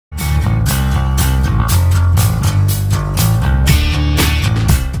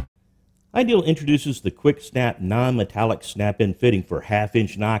Ideal introduces the quick snap non-metallic snap-in fitting for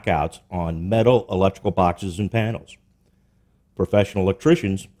half-inch knockouts on metal electrical boxes and panels. Professional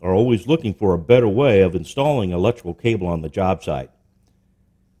electricians are always looking for a better way of installing electrical cable on the job site.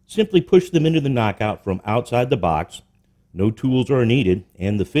 Simply push them into the knockout from outside the box. No tools are needed,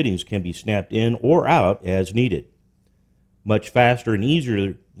 and the fittings can be snapped in or out as needed. Much faster and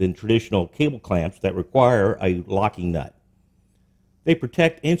easier than traditional cable clamps that require a locking nut. They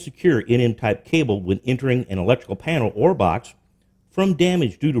protect and secure NM-type cable when entering an electrical panel or box from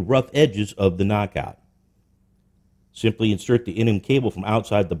damage due to rough edges of the knockout. Simply insert the NM cable from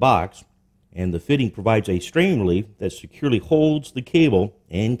outside the box, and the fitting provides a strain relief that securely holds the cable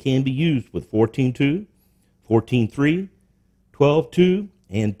and can be used with 14-2, 14-3, 12-2,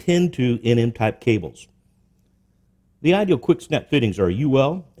 and 10-2 NM-type cables. The ideal quick snap fittings are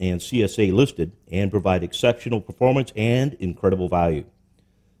UL and CSA listed and provide exceptional performance and incredible value.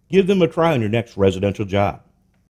 Give them a try on your next residential job.